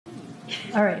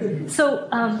All right. So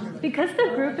because the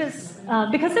group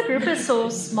is so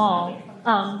small,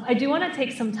 I do want to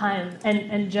take some time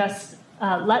and just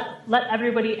let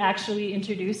everybody actually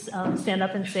introduce, stand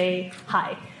up and say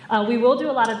hi. We will do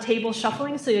a lot of table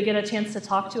shuffling, so you'll get a chance to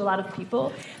talk to a lot of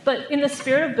people. But in the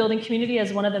spirit of building community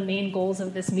as one of the main goals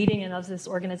of this meeting and of this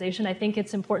organization, I think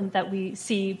it's important that we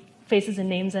see faces and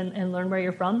names and learn where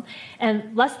you're from.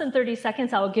 And less than 30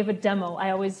 seconds, I'll give a demo.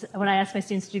 When I ask my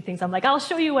students to do things, I'm like, I'll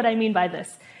show you what I mean by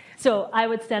this. So I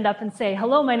would stand up and say,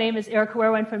 hello, my name is Erica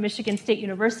Huerwa. I'm from Michigan State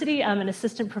University. I'm an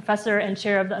assistant professor and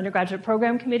chair of the undergraduate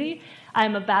program committee.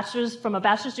 I'm from a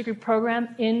bachelor's degree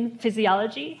program in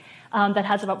physiology that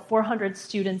has about 400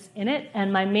 students in it.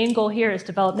 And my main goal here is to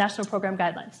develop national program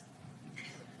guidelines.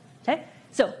 Okay?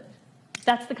 So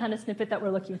that's the kind of snippet that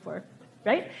we're looking for,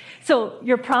 right? So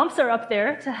your prompts are up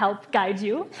there to help guide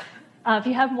you. If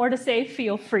you have more to say,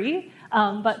 feel free.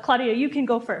 But Claudia, you can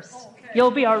go first. Okay. You'll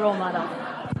be our role model.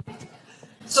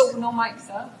 So no mics,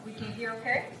 huh? We can hear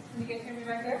okay? Can you guys hear me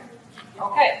back there?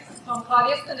 Okay. So I'm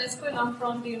Claudia Stanescu, and I'm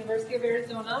from the University of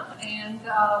Arizona. And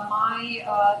my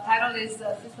title is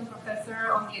Assistant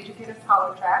Professor on the Educator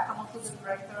Scholar track. I'm also the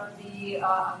director of the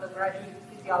undergraduate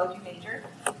physiology major.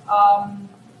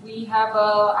 We have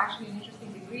actually an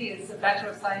interesting degree. It's a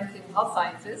Bachelor of Science in Health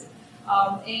Sciences.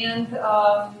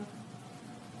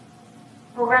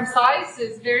 Program size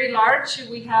is very large.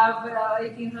 We have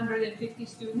 1,850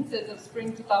 students as of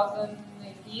spring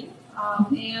 2018.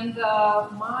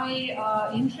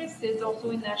 My interest is also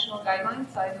in national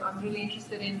guidelines. I'm really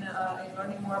interested in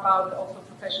learning more about also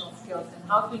professional skills and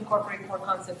how to incorporate more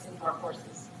concepts into our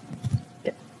courses.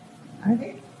 Yeah. All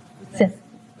right. Yes.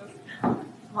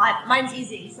 Mine's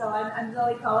easy. So I'm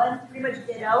Zoe Cohen, pretty much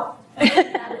ditto.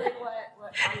 Exactly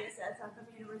what Claudia said. So I'm from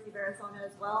the University of Arizona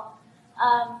as well.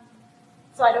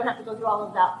 So I don't have to go through all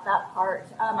of that part.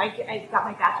 I got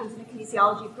my bachelor's in the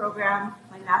kinesiology program,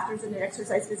 my master's in the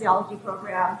exercise physiology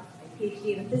program, my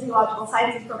PhD in the physiological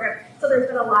sciences program. So there's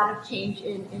been a lot of change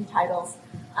in titles.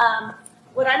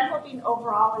 What I'm hoping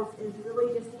overall is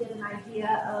really just to get an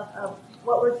idea of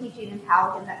what we're teaching and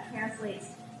how, and that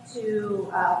translates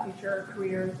to future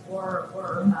careers or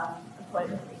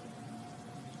employability.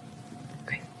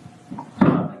 Great.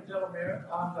 I'm Delamere.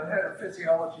 I'm the head of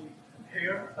physiology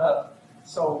here.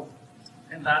 So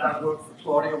in that I work for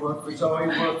Claudia, work for Zoe,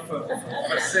 work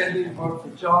for Cindy, work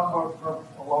for John, work for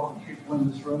a lot of people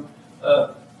in this room.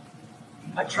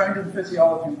 I trained in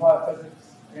physiology and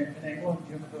biophysics in England,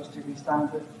 University of East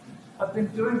Anglia. I've been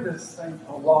doing this thing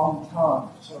a long time,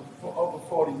 so for over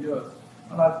 40 years.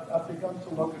 And I've begun to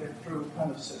look at it through kind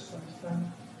of systems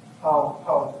thing,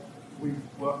 how we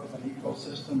work as an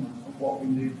ecosystem and what we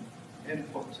need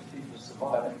input to keep us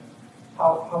surviving,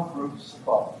 how groups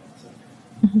survive.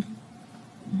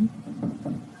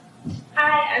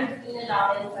 Hi, I'm Christina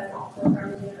Dobbins. I'm also from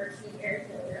the University of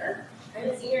Arizona. I'm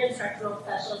a senior instructional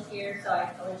specialist here, so I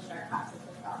co-instruct classes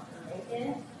with Dr.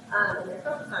 Rankin. And they're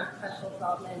focused on professional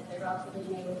development. They're relatively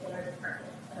new within our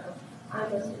department. So I'm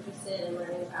most interested in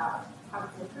learning about how to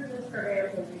improve those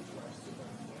programs and reach more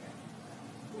students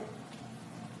here.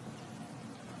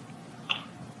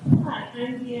 Hi,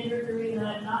 I'm Deandra Farina.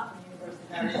 I'm not from the University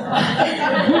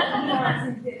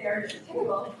of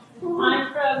Arizona.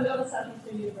 I'm from Nova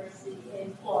Southeastern University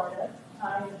in Florida.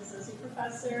 I'm an associate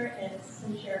professor and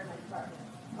assistant chair of my department.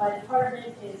 My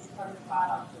department is Department of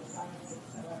Biological Sciences.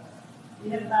 We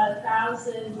have about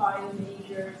 1,000 bio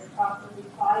majors, approximately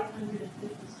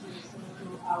 550 students going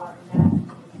through our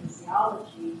anatomy and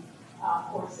physiology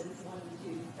courses, 1 and 2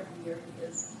 every year,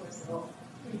 because of course they're all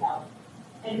pre-health.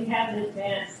 And we have an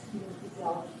advanced human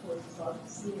physiology course as well,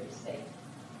 senior state.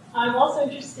 I'm also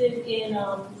interested in,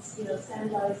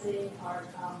 standardizing our,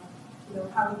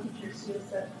 how we teach our students.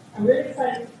 That I'm really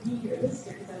excited to be here this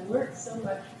year because I learned so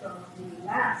much from the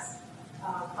last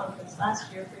conference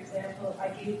last year. For example, I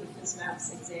gave the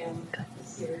PhysiMaps exam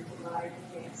this year in my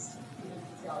advanced human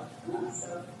physiology class.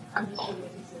 So I'm just really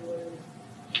interested in learning.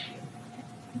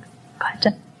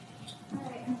 Gotcha.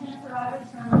 Hi, I'm Jennifer Roberts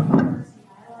from the University of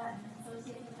Iowa. I'm an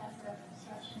associate professor of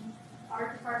instruction. Our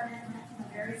department went from a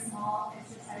very small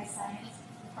exercise science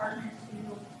department to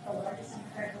the largest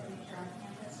undergraduate major on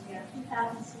campus. We have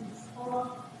 2,000 students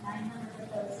total, 900 of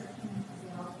those are human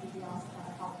physiology. We also have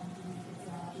a health and human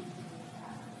physiology degree.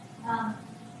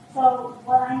 So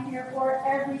what I'm here for,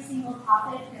 every single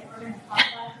topic that we're going to talk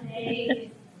about today is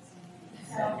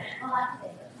so, well, not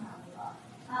today, but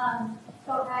tomorrow.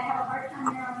 So I have a hard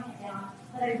time narrowing it down,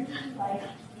 but I really like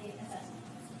the assessment.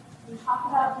 We talk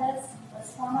about this,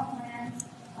 let's form a plan,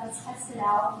 let's test it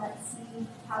out, let's see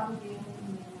how we do in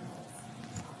the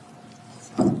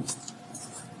goals.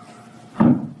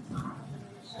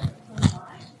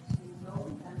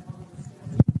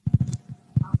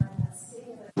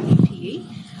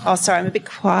 Oh, sorry, I'm a bit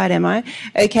quiet, am I?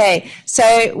 Okay,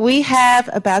 so we have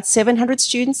about 700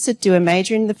 students that do a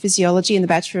major in the physiology in the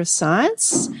Bachelor of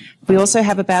Science. We also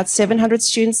have about 700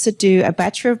 students that do a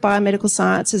Bachelor of Biomedical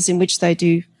Sciences, in which they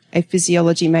do a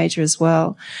physiology major as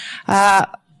well.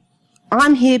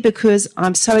 I'm here because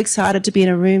I'm so excited to be in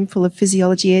a room full of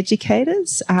physiology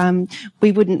educators.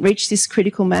 We wouldn't reach this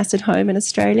critical mass at home in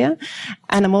Australia.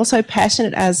 And I'm also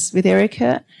passionate, as with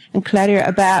Erica and Claudia,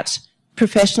 about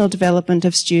professional development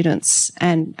of students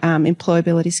and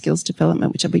employability skills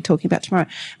development, which I'll be talking about tomorrow.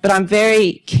 But I'm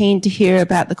very keen to hear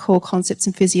about the core concepts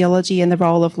in physiology and the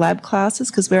role of lab classes,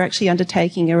 because we're actually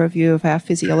undertaking a review of our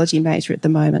physiology major at the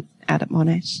moment out at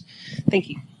Monash. Thank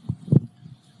you.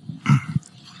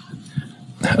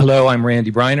 Hello, I'm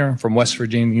Randy Briner from West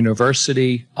Virginia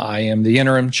University. I am the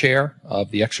interim chair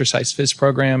of the exercise phys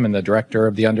program and the director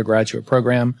of the undergraduate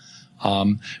program.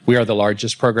 We are the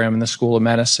largest program in the School of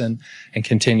Medicine and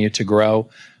continue to grow.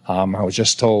 I was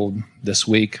just told this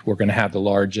week we're going to have the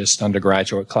largest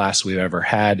undergraduate class we've ever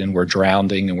had, and we're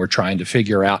drowning and we're trying to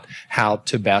figure out how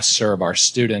to best serve our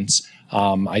students.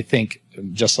 I think,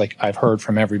 just like I've heard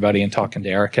from everybody and talking to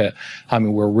Erica,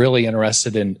 we're really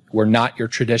interested in, we're not your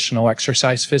traditional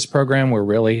exercise phys program. We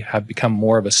really have become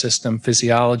more of a system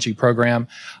physiology program.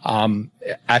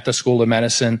 At the School of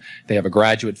Medicine, they have a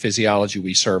graduate physiology.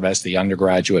 We serve as the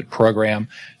undergraduate program.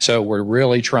 So we're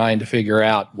really trying to figure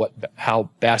out how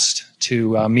best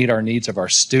to meet our needs of our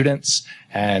students,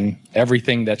 and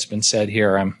everything that's been said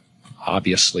here, I'm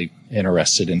obviously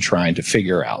interested in trying to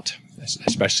figure out,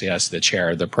 especially as the chair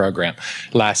of the program.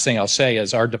 Last thing I'll say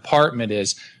is our department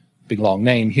is, big long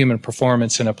name, Human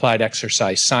Performance and Applied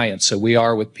Exercise Science. So we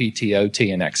are with PT, OT,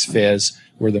 and ex-phys.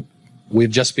 We've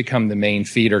just become the main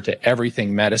feeder to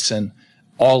everything medicine,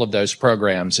 all of those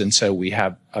programs. And so we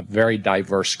have a very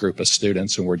diverse group of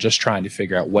students, and we're just trying to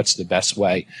figure out what's the best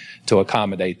way to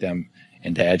accommodate them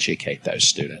and to educate those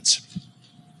students.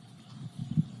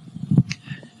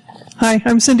 Hi,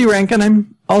 I'm Cindy Rankin.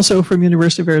 I'm also from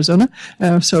University of Arizona.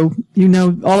 So you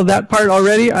know all of that part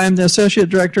already. I'm the Associate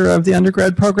Director of the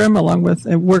undergrad program, along with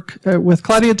work with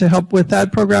Claudia to help with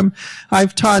that program.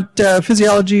 I've taught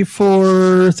physiology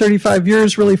for 35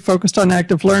 years, really focused on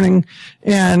active learning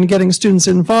and getting students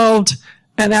involved.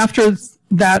 And after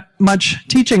that much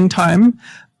teaching time,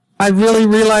 I really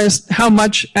realized how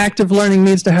much active learning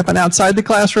needs to happen outside the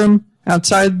classroom,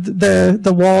 outside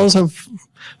the walls of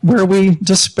where we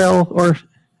dispel or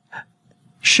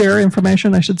share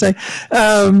information, I should say.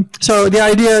 So the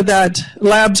idea that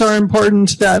labs are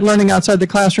important, that learning outside the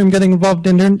classroom, getting involved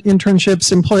in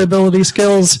internships, employability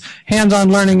skills,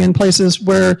 hands-on learning in places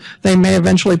where they may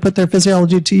eventually put their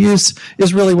physiology to use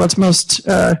is really what's most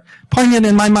poignant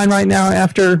in my mind right now,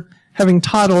 after having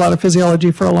taught a lot of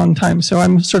physiology for a long time. So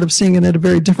I'm sort of seeing it at a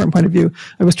very different point of view.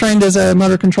 I was trained as a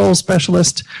motor control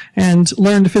specialist and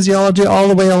learned physiology all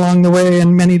the way along the way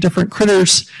in many different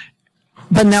critters.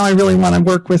 But now I really want to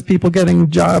work with people getting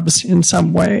jobs in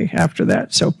some way after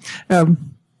that. So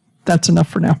that's enough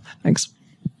for now. Thanks.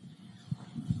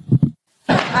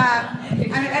 I'm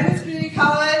at Edmonds Community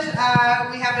College.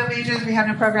 We have no majors, we have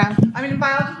no program. I'm in a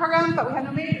biology program, but we have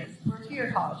no majors. We're a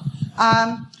two-year college.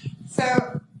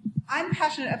 So I'm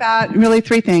passionate about really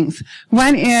three things.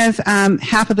 One is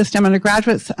half of the STEM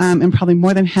undergraduates and probably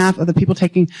more than half of the people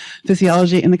taking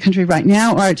physiology in the country right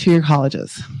now are at two-year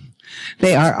colleges.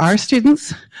 They are our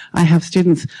students. I have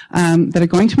students that are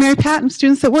going to Mary Pat and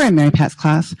students that were in Mary Pat's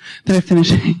class that are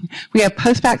finishing. We have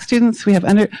post-bac students. We have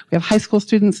high school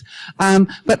students.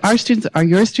 But our students are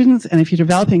your students. And if you're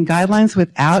developing guidelines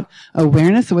without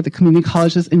awareness of what the community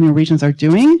colleges in your regions are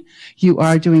doing, you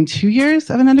are doing 2 years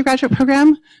of an undergraduate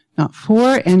program, not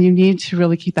 4, and you need to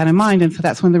really keep that in mind. And so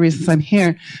that's one of the reasons I'm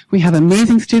here. We have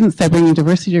amazing students that bring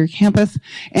diversity to your campus,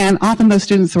 and often those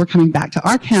students are coming back to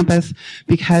our campus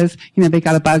because, you know, they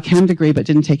got a biochem degree but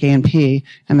didn't take A&P,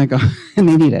 and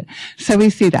they need it. So we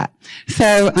see that.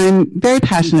 So I'm very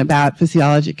passionate about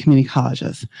physiology at community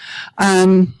colleges.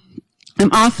 I've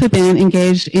also been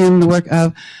engaged in the work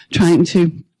of trying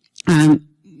to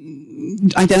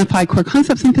identify core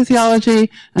concepts in physiology,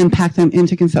 unpack them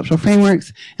into conceptual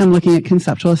frameworks, and looking at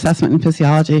conceptual assessment in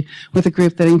physiology with a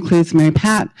group that includes Mary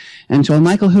Pat and Joel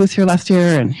Michael, who was here last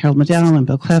year, and Harold Medell and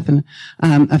Bill Cliff, and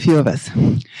a few of us.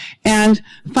 And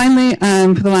finally,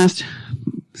 for the last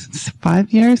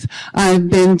 5 years, I've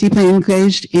been deeply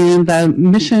engaged in the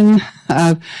mission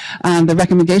of the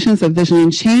recommendations of vision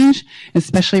and change,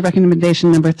 especially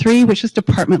recommendation number 3, which is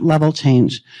department level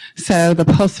change. So the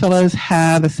post fellows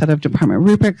have a set of department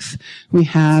rubrics. We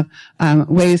have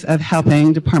ways of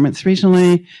helping departments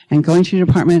regionally and going to your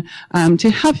department to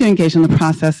help you engage in the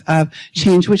process of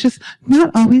change, which is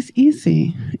not always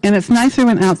easy. And it's nicer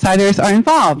when outsiders are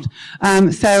involved.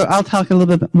 So I'll talk a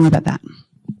little bit more about that.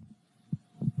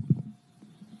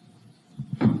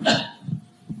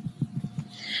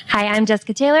 Hi, I'm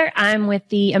Jessica Taylor. I'm with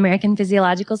the American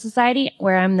Physiological Society,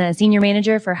 where I'm the senior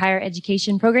manager for higher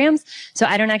education programs. So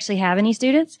I don't actually have any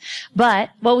students,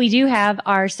 but what we do have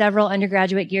are several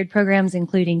undergraduate geared programs,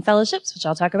 including fellowships, which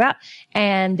I'll talk about,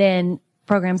 and then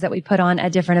programs that we put on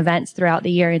at different events throughout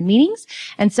the year in meetings.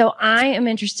 And so I am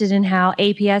interested in how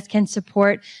APS can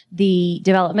support the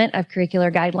development of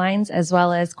curricular guidelines as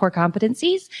well as core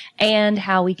competencies, and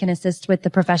how we can assist with the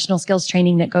professional skills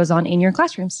training that goes on in your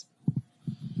classrooms.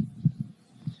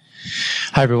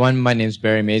 Hi, everyone. My name is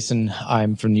Barry Mason.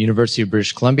 I'm from the University of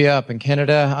British Columbia up in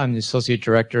Canada. I'm the Associate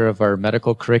Director of our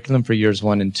medical curriculum for years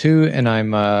 1 and 2, and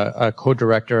I'm a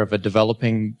co-director of a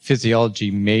developing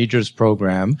physiology majors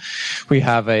program. We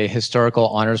have a historical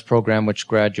honors program which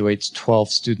graduates 12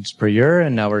 students per year,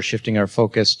 and now we're shifting our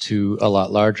focus to a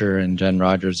lot larger, and Jen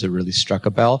Rogers, it really struck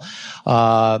a bell.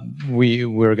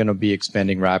 We're going to be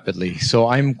expanding rapidly. So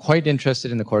I'm quite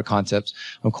interested in the core concepts.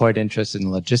 I'm quite interested in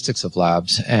the logistics of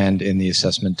labs and in the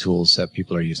assessment tools that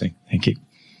people are using. Thank you.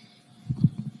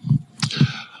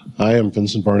 I am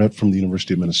Vincent Barnett from the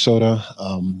University of Minnesota.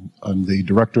 I'm the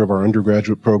director of our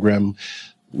undergraduate program,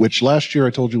 which last year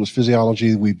I told you was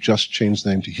physiology. We've just changed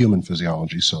the name to human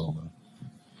physiology. So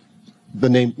the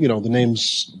name, the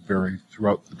names vary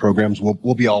throughout the programs.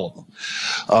 We'll be all of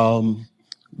them.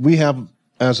 We have,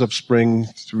 as of spring,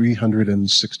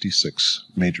 366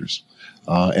 majors,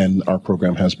 and our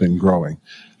program has been growing.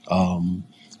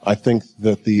 I think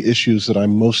that the issues that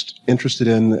I'm most interested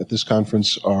in at this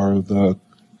conference are the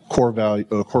core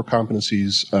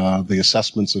competencies, the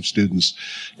assessments of students,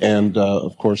 and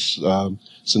of course,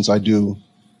 since I do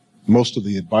most of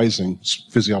the advising,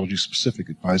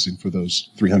 physiology-specific advising for those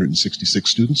 366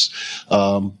 students,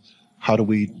 how do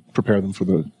we prepare them for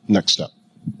the next step?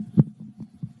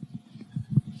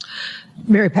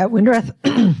 Mary Pat Windroth,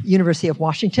 University of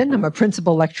Washington. I'm a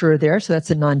principal lecturer there, so that's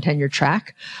a non-tenure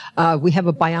track. We have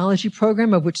a biology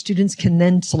program of which students can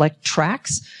then select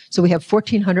tracks. So we have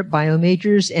 1,400 bio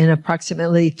majors and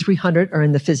approximately 300 are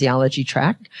in the physiology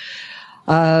track.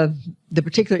 The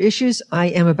particular issues, I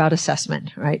am about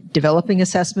assessment, right? Developing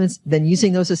assessments, then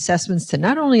using those assessments to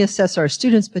not only assess our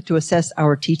students, but to assess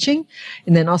our teaching,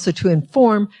 and then also to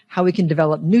inform how we can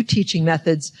develop new teaching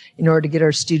methods in order to get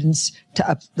our students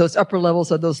to those upper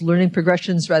levels of those learning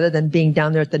progressions rather than being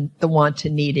down there at the want to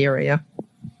need area.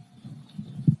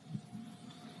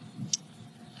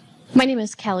 My name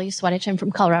is Kelly Swedich. I'm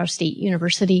from Colorado State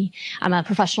University. I'm a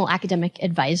professional academic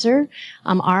advisor.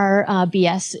 Our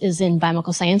BS is in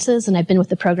biomedical sciences, and I've been with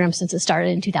the program since it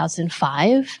started in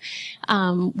 2005.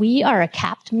 We are a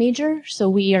capped major, so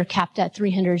we are capped at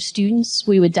 300 students.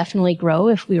 We would definitely grow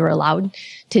if we were allowed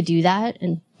to do that,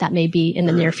 and that may be in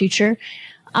the near future.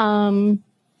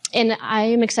 And I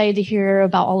am excited to hear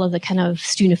about all of the kind of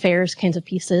student affairs kinds of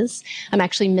pieces. I'm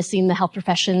actually missing the Health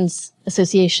Professions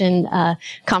Association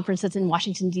conference that's in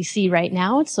Washington, D.C. right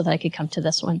now, so that I could come to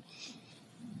this one.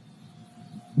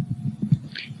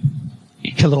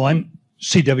 Hello, I'm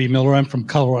C.W. Miller. I'm from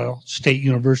Colorado State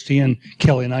University, and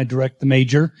Kelly and I direct the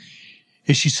major.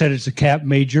 As she said, it's a cap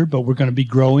major, but we're going to be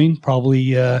growing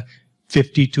probably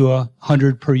 50 to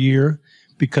 100 per year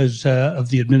because of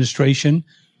the administration.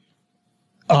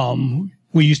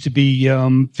 We used to be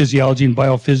physiology and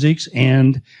biophysics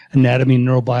and anatomy and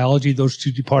neurobiology. Those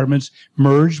two departments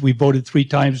merged. We voted 3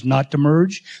 times not to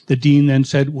merge. The dean then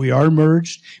said, we are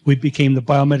merged. We became the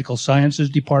biomedical sciences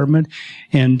department.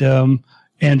 And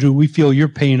Andrew, we feel your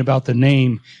pain about the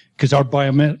name because our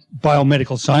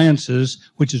biomedical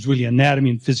sciences, which is really anatomy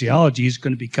and physiology, is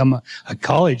going to become a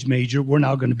college major. We're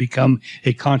now going to become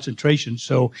a concentration.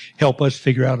 So help us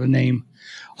figure out a name.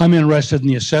 I'm interested in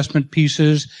the assessment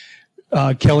pieces.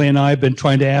 Kelly and I have been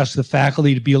trying to ask the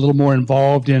faculty to be a little more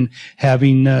involved in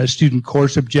having student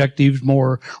course objectives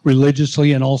more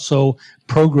religiously and also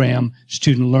program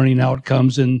student learning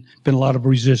outcomes, and been a lot of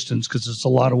resistance because it's a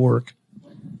lot of work.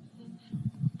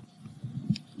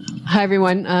 Hi,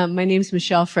 everyone. My name is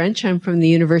Michelle French. I'm from the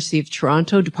University of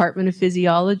Toronto, Department of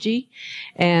Physiology.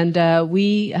 And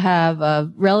we have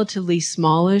a relatively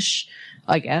smallish,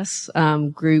 I guess,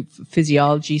 group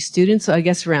physiology students, so I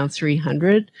guess around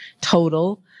 300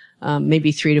 total.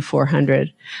 maybe 300 to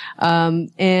 400.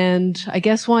 And I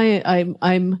guess why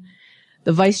I'm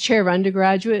the vice chair of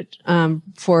undergraduate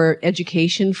for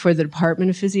education for the Department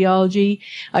of Physiology.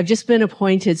 I've just been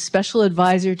appointed special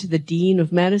advisor to the Dean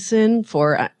of Medicine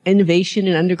for innovation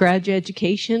in undergraduate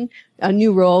education, a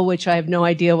new role which I have no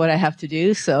idea what I have to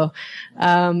do. So,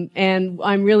 and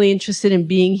I'm really interested in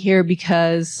being here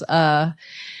because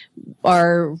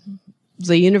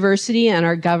the university and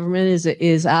our government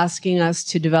is asking us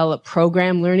to develop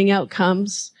program learning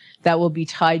outcomes that will be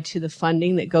tied to the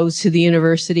funding that goes to the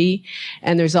university.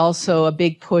 And there's also a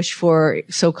big push for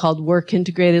so-called work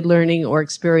integrated learning or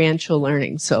experiential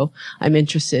learning. So I'm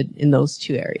interested in those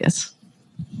two areas.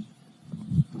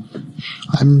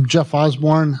 I'm Jeff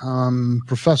Osborne,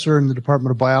 professor in the Department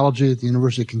of Biology at the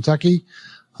University of Kentucky.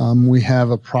 We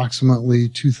have approximately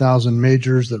 2,000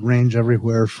 majors that range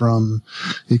everywhere from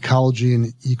ecology and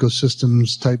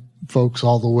ecosystems type folks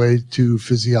all the way to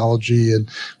physiology and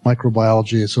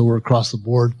microbiology. So we're across the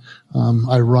board.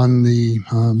 I run the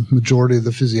majority of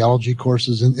the physiology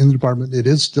courses in the department. It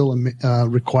is still a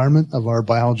requirement of our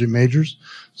biology majors.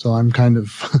 So I'm kind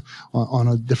of on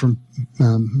a different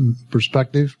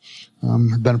perspective.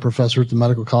 I've been a professor at the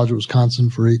Medical College of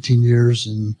Wisconsin for 18 years,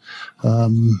 and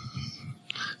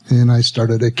I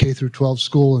started a K through 12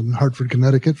 school in Hartford,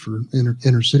 Connecticut for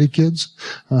inner city kids.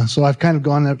 So I've kind of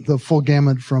gone the full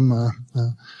gamut from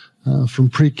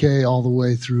pre-K all the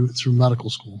way through medical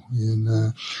school.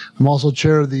 And I'm also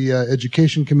chair of the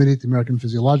education committee at the American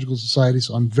Physiological Society.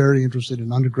 So I'm very interested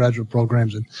in undergraduate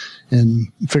programs and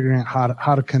figuring out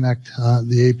how to connect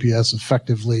the APS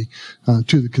effectively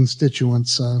to the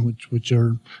constituents, which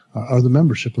are the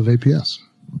membership of APS.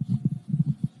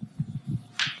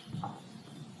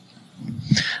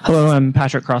 Hello, I'm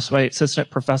Patrick Crosswhite, assistant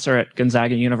professor at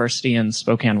Gonzaga University in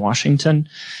Spokane, Washington.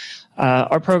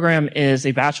 Our program is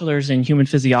a bachelor's in human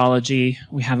physiology.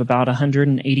 We have about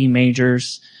 180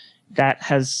 majors. That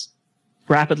has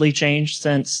rapidly changed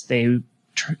since they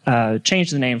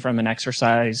changed the name from an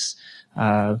exercise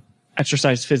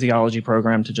physiology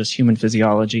program to just human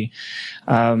physiology.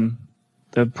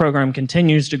 The program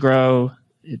continues to grow.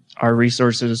 Our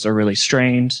resources are really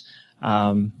strained.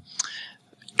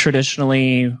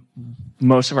 Traditionally,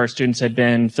 most of our students had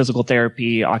been physical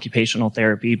therapy, occupational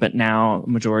therapy, but now a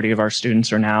majority of our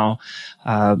students are now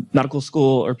medical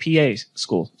school or PA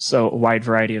school. So a wide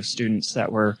variety of students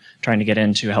that we're trying to get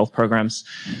into health programs.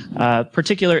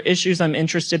 Particular issues I'm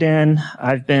interested in,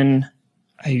 I've been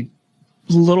a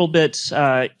little bit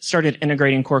started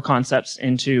integrating core concepts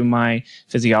into my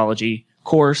physiology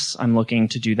course. I'm looking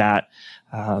to do that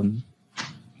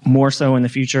more so in the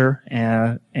future.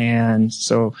 And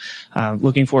so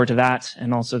looking forward to that,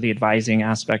 and also the advising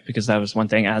aspect, because that was one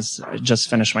thing as I just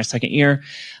finished my second year.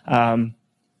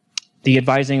 The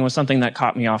advising was something that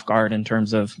caught me off guard in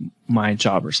terms of my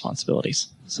job responsibilities.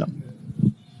 So.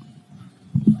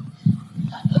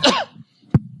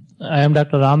 I am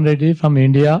Dr. Ram Reddy from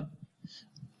India.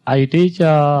 I teach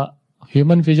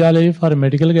human physiology for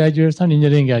medical graduates and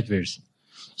engineering graduates.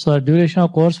 So the duration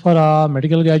of course for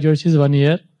medical graduates is 1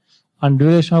 year, and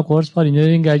duration of course for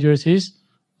engineering graduates is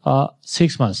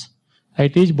 6 months. I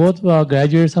teach both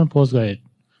graduates and postgraduate,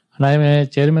 and I am a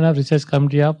chairman of research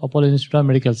committee of Apollo Institute of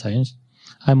Medical Science.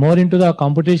 I'm more into the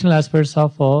computational aspects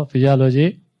of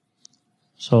physiology.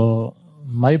 So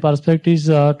my perspective is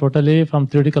totally from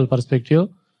theoretical perspective.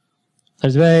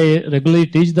 That's why I regularly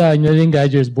teach the engineering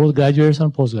graduates, both graduates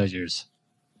and postgraduates.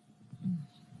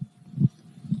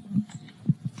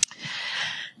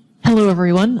 Hello,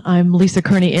 everyone. I'm Lisa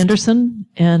Kearney Anderson,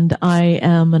 and I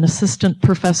am an assistant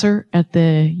professor at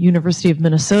the University of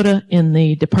Minnesota in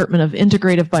the Department of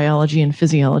Integrative Biology and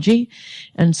Physiology.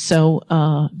 And so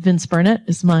Vince Barnett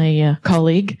is my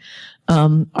colleague.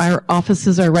 Our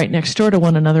offices are right next door to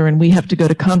one another, and we have to go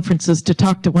to conferences to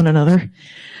talk to one another.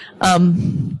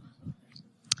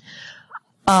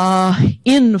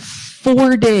 In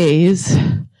 4 days,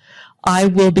 I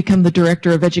will become the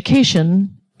director of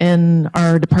education in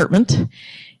our department.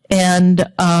 And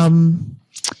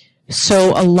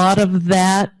so a lot of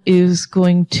that is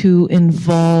going to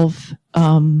involve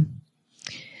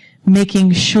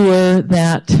making sure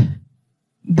that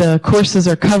the courses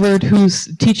are covered,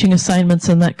 who's teaching assignments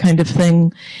and that kind of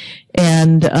thing,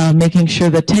 and making sure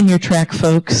the tenure track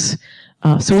folks.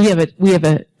 So we have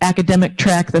a academic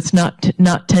track that's not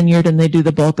tenured, and they do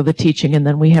the bulk of the teaching, and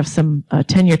then we have some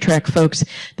tenure track folks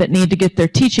that need to get their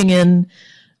teaching in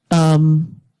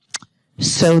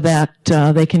so that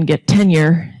they can get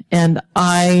tenure. And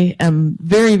I am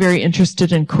very, very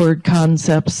interested in core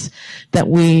concepts that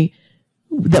we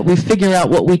figure out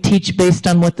what we teach based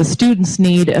on what the students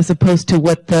need, as opposed to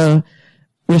what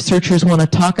researchers want to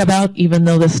talk about, even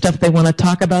though the stuff they want to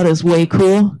talk about is way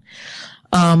cool.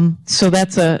 So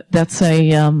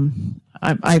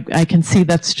I can see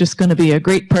that's just going to be a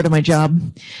great part of my job.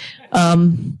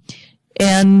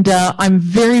 And I'm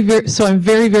very,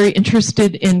 very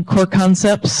interested in core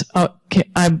concepts.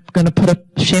 I'm going to put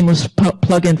a shameless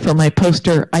plug in for my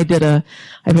poster. I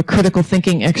have a critical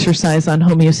thinking exercise on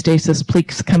homeostasis.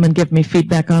 Please come and give me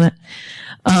feedback on it.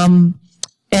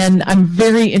 And I'm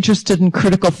very interested in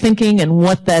critical thinking and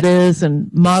what that is, and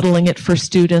modeling it for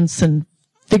students, and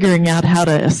figuring out how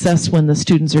to assess when the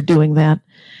students are doing that.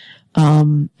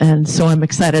 And so I'm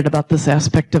excited about this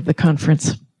aspect of the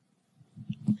conference.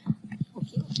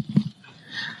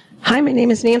 Hi, my name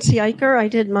is Nancy Eicher. I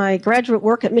did my graduate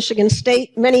work at Michigan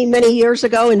State many, many years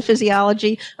ago in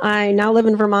physiology. I now live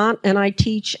in Vermont, and I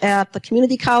teach at the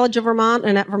Community College of Vermont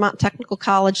and at Vermont Technical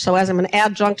College. So as I'm an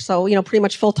adjunct, so, pretty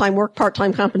much full-time work,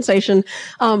 part-time compensation.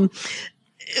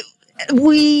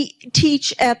 We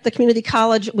teach at the Community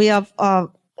College. We have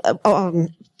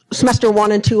semester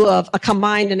 1 and 2 of a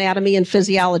combined anatomy and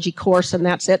physiology course, and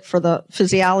that's it for the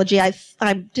physiology. I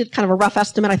did kind of a rough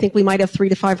estimate. I think we might have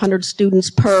 300 to 500 students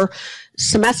per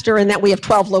semester, and that we have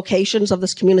 12 locations of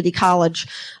this community college.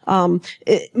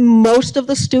 Most of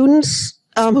the students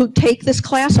who take this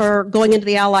class are going into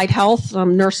the allied health,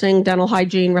 nursing, dental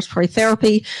hygiene, respiratory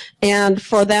therapy, and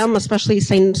for them, especially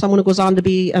saying someone who goes on to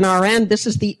be an RN, this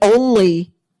is the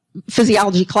only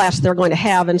physiology class they're going to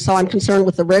have, and so I'm concerned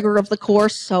with the rigor of the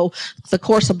course. So the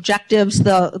course objectives,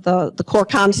 the core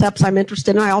concepts I'm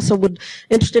interested in. I also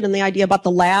interested in the idea about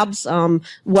the labs.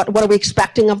 What are we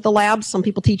expecting of the labs? Some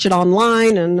people teach it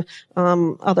online, and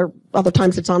other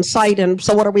times it's on site. And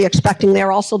so what are we expecting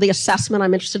there? Also the assessment.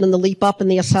 I'm interested in the leap up in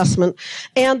the assessment.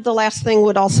 And the last thing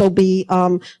would also be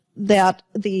that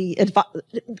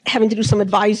having to do some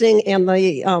advising and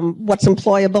the what's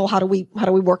employable. How do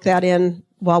we work that in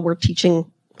while we're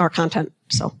teaching our content?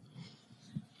 So.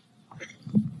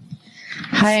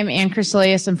 Hi, I'm Ann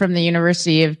Chryselius. I'm from the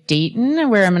University of Dayton,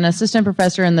 where I'm an assistant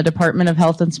professor in the Department of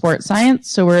Health and Sports Science.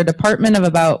 So we're a department of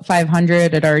about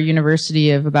 500 at our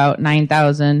university of about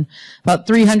 9,000. About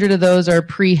 300 of those are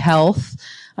pre-health,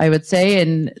 I would say,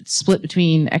 and split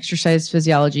between exercise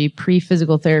physiology,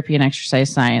 pre-physical therapy, and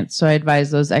exercise science. So I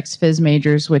advise those ex-phys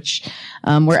majors, which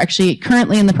we're actually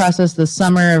currently in the process this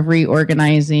summer of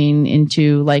reorganizing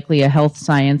into likely a health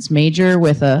science major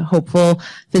with a hopeful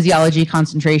physiology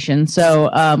concentration.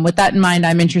 So with that in mind,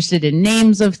 I'm interested in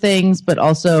names of things, but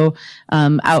also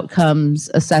outcomes,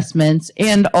 assessments,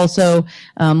 and also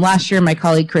last year my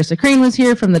colleague Carissa Crane was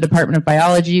here from the Department of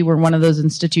Biology. We're one of those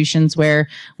institutions where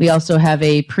we also have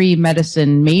a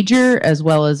pre-medicine major as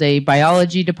well as a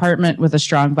biology department with a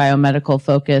strong biomedical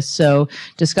focus. So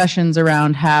discussions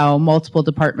around how multiple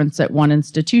departments at one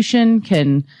institution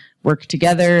can work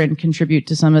together and contribute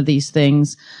to some of these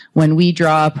things. When we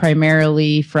draw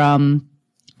primarily from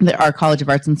our College of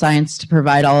Arts and Science to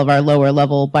provide all of our lower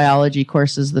level biology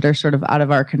courses that are sort of out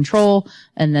of our control,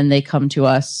 and then they come to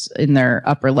us in their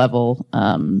upper level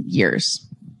years.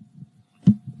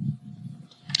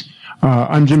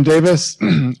 I'm Jim Davis.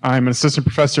 I'm an assistant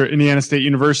professor at Indiana State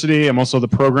University. I'm also the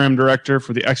program director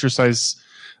for the exercise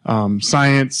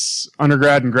science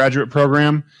undergrad and graduate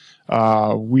program.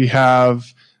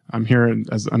 I'm here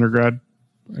as undergrad,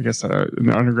 I guess, in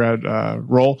the undergrad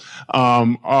role.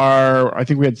 I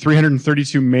think we had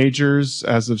 332 majors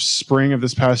as of spring of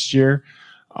this past year.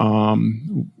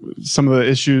 Some of the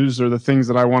issues or the things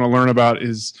that I want to learn about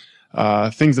is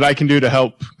things that I can do to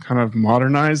help kind of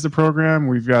modernize the program.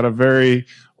 We've got a very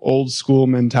old school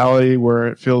mentality where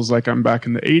it feels like I'm back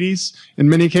in the 80s in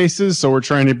many cases. So we're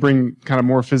trying to bring kind of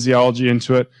more physiology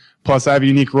into it. Plus, I have a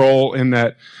unique role in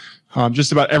that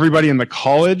just about everybody in the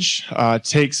college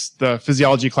takes the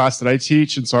physiology class that I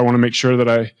teach. And so I want to make sure that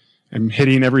I am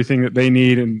hitting everything that they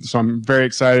need. And so I'm very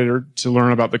excited to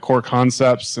learn about the core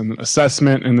concepts and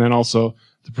assessment, and then also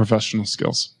the professional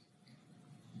skills.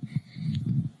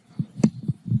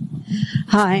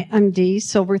 Hi, I'm Dee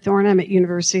Silverthorne. I'm at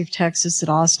University of Texas at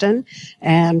Austin.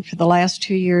 And for the last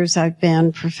 2 years, I've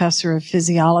been professor of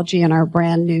physiology in our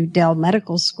brand new Dell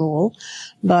Medical School.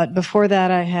 But before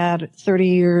that, I had 30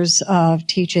 years of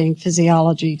teaching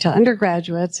physiology to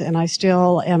undergraduates, and I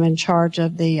still am in charge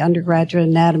of the undergraduate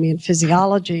anatomy and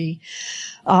physiology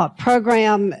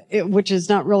program, which is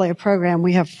not really a program.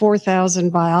 We have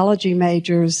 4,000 biology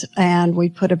majors, and we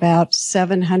put about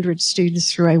 700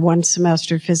 students through a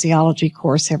one-semester physiology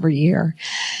course every year.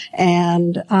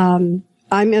 And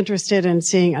I'm interested in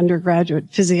seeing undergraduate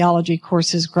physiology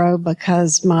courses grow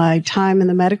because my time in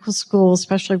the medical school,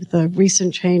 especially with the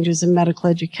recent changes in medical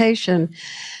education,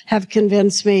 have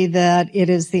convinced me that it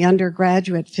is the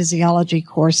undergraduate physiology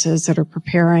courses that are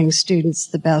preparing students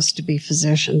the best to be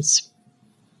physicians.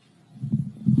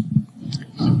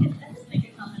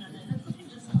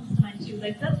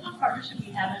 Like, that's one partnership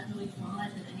we haven't really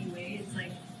formalized in any way. It's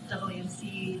like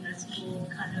WMC, med school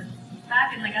kind of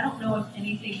feedback, and like I don't know if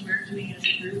anything we're doing as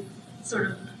a group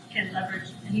sort of can leverage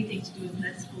anything to do with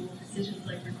med school decisions,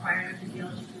 like requiring a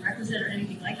physiology prerequisite or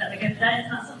anything like that. Like, if that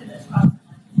is not something that's crossed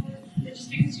my mind. It's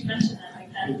just because you mentioned that,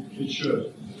 like that would be. It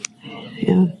should.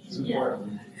 Yeah.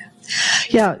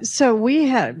 Yeah. So we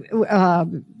had.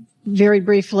 Very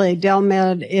briefly,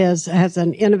 DelMed has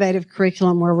an innovative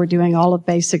curriculum where we're doing all of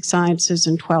basic sciences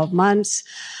in 12 months.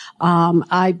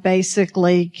 I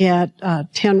basically get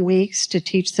 10 weeks to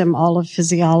teach them all of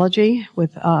physiology.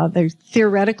 They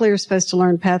theoretically are supposed to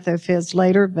learn pathophys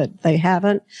later, but they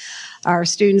haven't. Our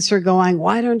students are going,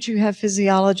 why don't you have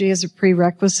physiology as a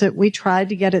prerequisite? We tried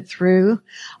to get it through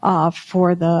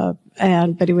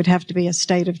but it would have to be a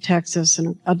state of Texas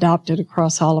and adopted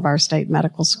across all of our state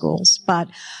medical schools. But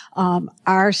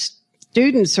our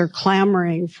students are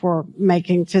clamoring for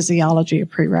making physiology a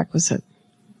prerequisite.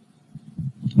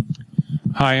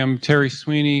 Hi, I'm Terry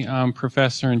Sweeney. I'm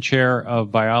professor and chair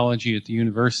of biology at the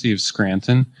University of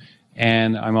Scranton,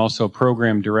 and I'm also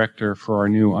program director for our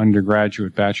new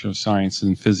undergraduate Bachelor of Science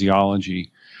in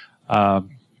Physiology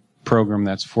program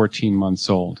that's 14 months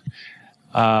old.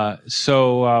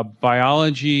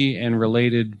 Biology and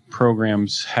related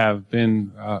programs have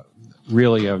been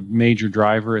really a major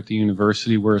driver at the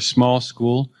university. We're a small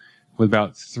school with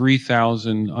about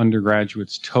 3,000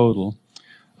 undergraduates total.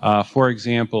 For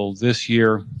example, this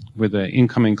year, with an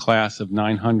incoming class of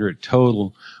 900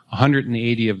 total,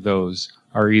 180 of those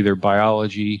are either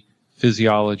biology,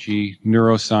 physiology,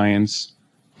 neuroscience,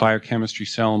 biochemistry,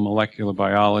 cell and molecular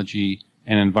biology,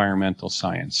 and environmental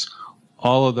science.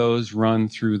 All of those run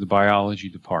through the biology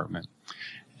department.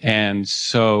 And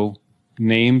so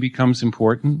name becomes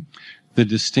important. The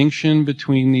distinction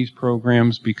between these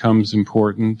programs becomes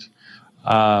important.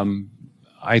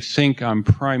 I think I'm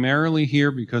primarily here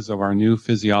because of our new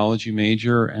physiology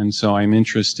major, and so I'm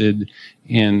interested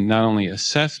in not only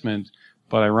assessment,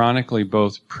 but ironically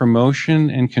both promotion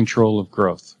and control of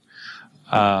growth.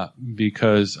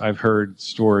 Because I've heard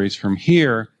stories from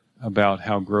here about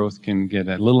how growth can get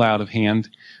a little out of hand,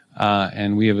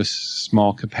 and we have a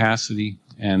small capacity,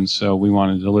 and so we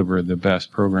want to deliver the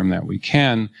best program that we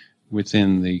can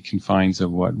within the confines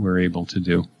of what we're able to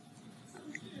do.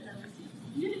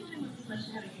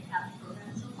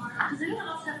 Does anyone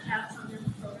else have caps on their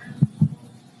program?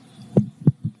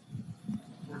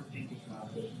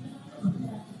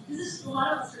 This is a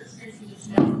lot of us are experiencing this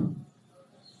now.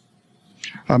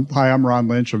 Hi, I'm Ron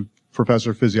Lynch. I'm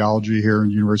professor of physiology here in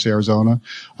the University of Arizona.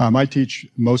 I teach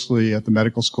mostly at the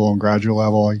medical school and graduate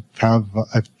level.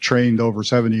 I've trained over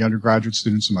 70 undergraduate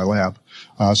students in my lab,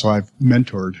 so I've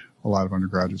mentored a lot of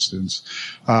undergraduate students.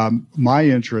 My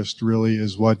interest really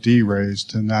is what Dee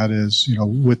raised, and that is,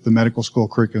 with the medical school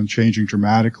curriculum changing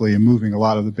dramatically and moving a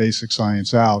lot of the basic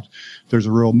science out, there's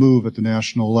a real move at the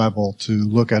national level to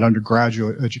look at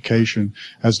undergraduate education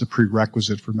as the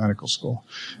prerequisite for medical school.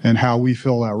 And how we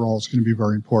fill that role is going to be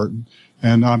very important.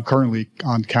 And I'm currently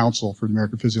on council for the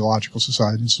American Physiological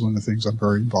Society. It's one of the things I'm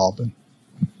very involved in.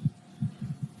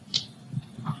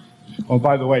 Oh,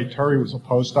 by the way, Terry was a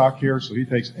postdoc here, so he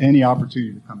takes any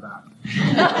opportunity to come back.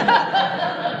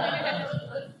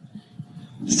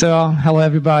 So, hello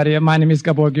everybody. My name is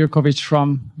Gabor Girkovic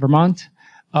from Vermont,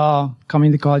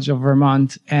 Community College of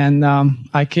Vermont, and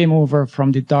I came over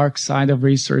from the dark side of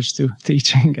research to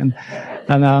teaching,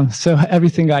 and so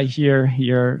everything I hear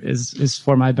here is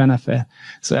for my benefit.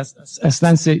 So, as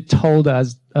Nancy told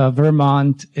us,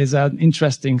 Vermont is an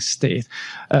interesting state.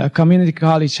 Community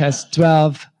College has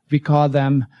 12. We call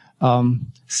them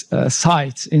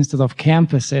sites instead of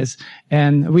campuses,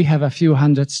 and we have a few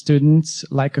hundred students,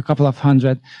 like a couple of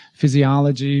hundred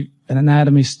physiology and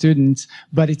anatomy students,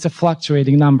 but it's a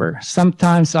fluctuating number.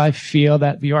 Sometimes I feel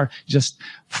that we are just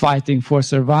fighting for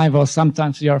survival.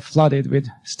 Sometimes we are flooded with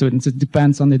students. It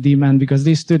depends on the demand because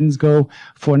these students go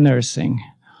for nursing.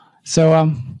 So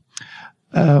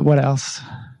what else?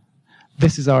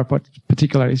 This is our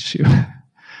particular issue.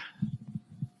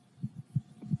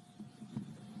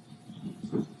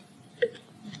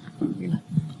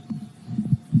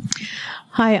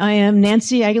 Hi, I am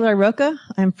Nancy Aguilar-Roca.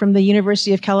 I'm from the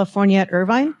University of California at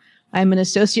Irvine. I'm an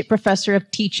associate professor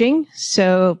of teaching,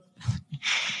 so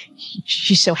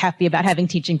she's so happy about having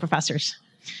teaching professors.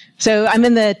 So I'm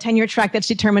in the tenure track that's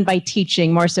determined by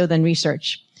teaching more so than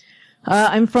research.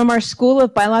 I'm from our School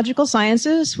of Biological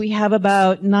Sciences. We have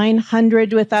about 900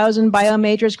 to 1,000 bio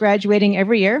majors graduating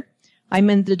every year.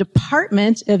 I'm in the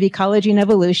Department of Ecology and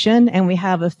Evolution, and we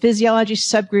have a physiology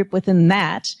subgroup within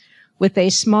that with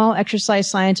a small exercise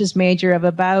sciences major of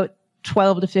about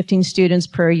 12 to 15 students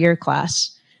per year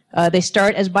class. They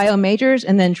start as bio majors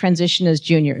and then transition as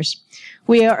juniors.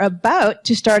 We are about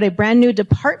to start a brand new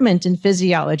department in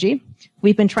physiology.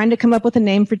 We've been trying to come up with a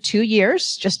name for 2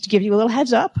 years, just to give you a little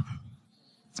heads up.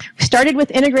 We started with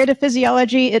integrative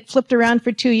physiology. It flipped around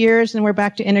for 2 years, and we're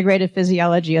back to integrative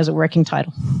physiology as a working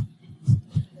title.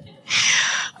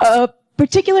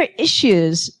 Particular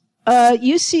issues.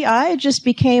 UCI just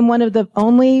became one of the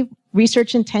only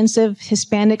research-intensive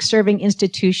Hispanic-serving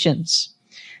institutions.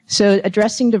 So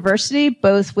addressing diversity,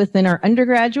 both within our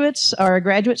undergraduates, our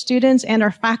graduate students, and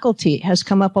our faculty has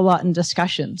come up a lot in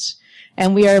discussions.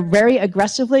 And we are very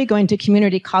aggressively going to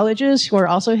community colleges who are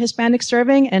also Hispanic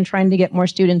serving and trying to get more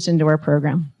students into our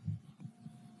program.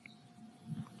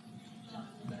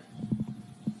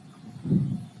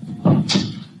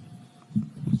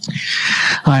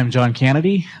 Hi, I'm John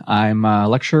Kennedy. I'm a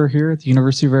lecturer here at the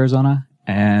University of Arizona,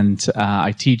 and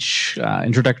I teach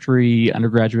introductory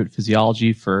undergraduate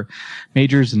physiology for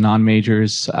majors and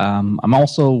non-majors. I'm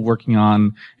also working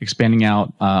on expanding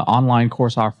out online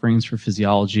course offerings for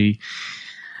physiology.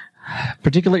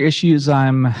 Particular issues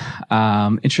I'm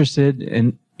interested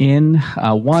in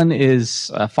one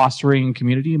is fostering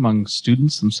community among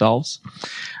students themselves.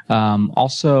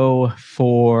 Also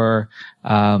for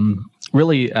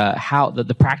really how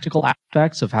the practical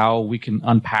aspects of how we can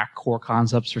unpack core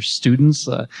concepts for students.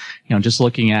 Just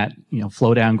looking at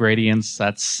flow down gradients,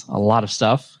 that's a lot of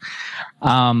stuff.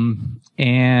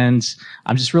 And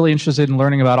I'm just really interested in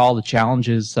learning about all the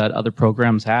challenges that other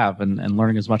programs have and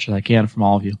learning as much as I can from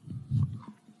all of you.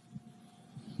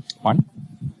 Marnie?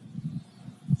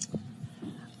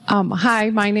 Hi,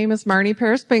 my name is Marnie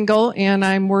Paris-Bingle, and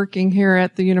I'm working here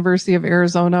at the University of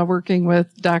Arizona, working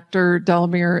with Dr.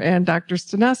 Delamere and Dr.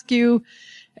 Stanescu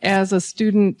as a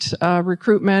student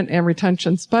recruitment and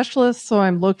retention specialist. So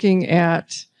I'm looking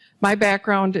at, my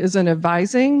background is in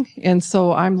advising, and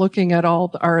so I'm looking at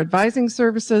all our advising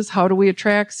services. How do we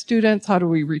attract students? How do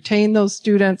we retain those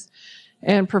students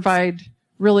and provide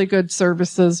really good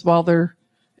services while they're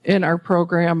in our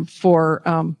program for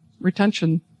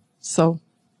retention? So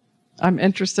I'm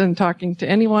interested in talking to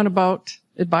anyone about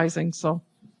advising. So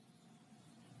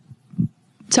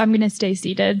I'm going to stay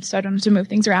seated so I don't have to move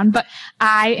things around. But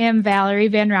I am Valerie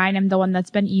Van Ryn. I'm the one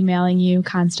that's been emailing you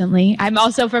constantly. I'm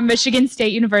also from Michigan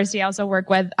State University. I also work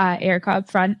with Erica up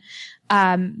front.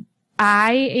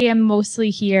 I am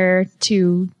mostly here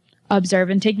to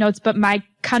observe and take notes, but my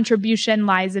contribution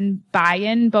lies in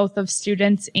buy-in, both of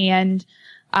students and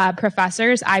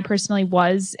professors. I personally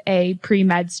was a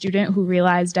pre-med student who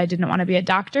realized I didn't want to be a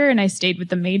doctor, and I stayed with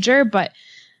the major, but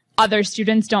other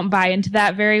students don't buy into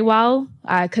that very well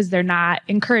because they're not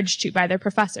encouraged to by their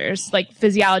professors. Like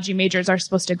physiology majors are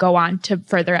supposed to go on to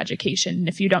further education. And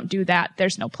if you don't do that,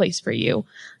 there's no place for you.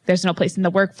 There's no place in the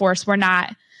workforce. We're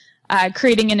not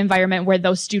creating an environment where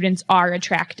those students are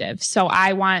attractive. So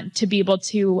I want to be able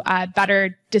to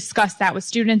better discuss that with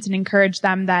students and encourage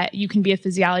them that you can be a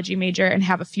physiology major and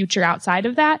have a future outside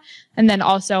of that. And then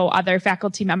also other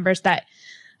faculty members that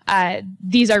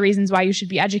these are reasons why you should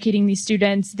be educating these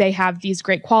students. They have these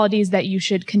great qualities that you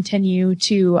should continue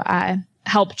to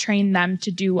help train them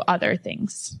to do other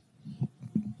things.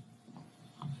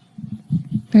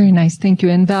 Very nice. Thank you.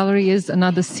 And Valerie is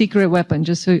another secret weapon,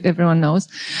 just so everyone knows.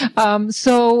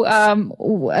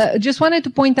 Just wanted to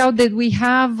point out that we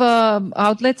have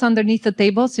outlets underneath the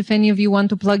tables if any of you want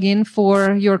to plug in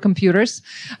for your computers.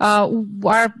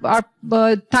 Our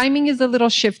timing is a little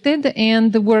shifted,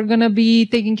 and we're going to be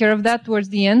taking care of that towards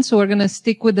the end. So we're going to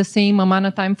stick with the same amount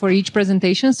of time for each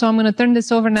presentation. So I'm going to turn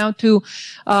this over now to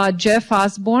Jeff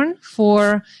Osborne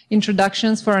for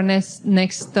introductions for our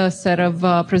next set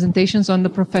of presentations on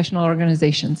the professional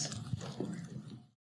organizations.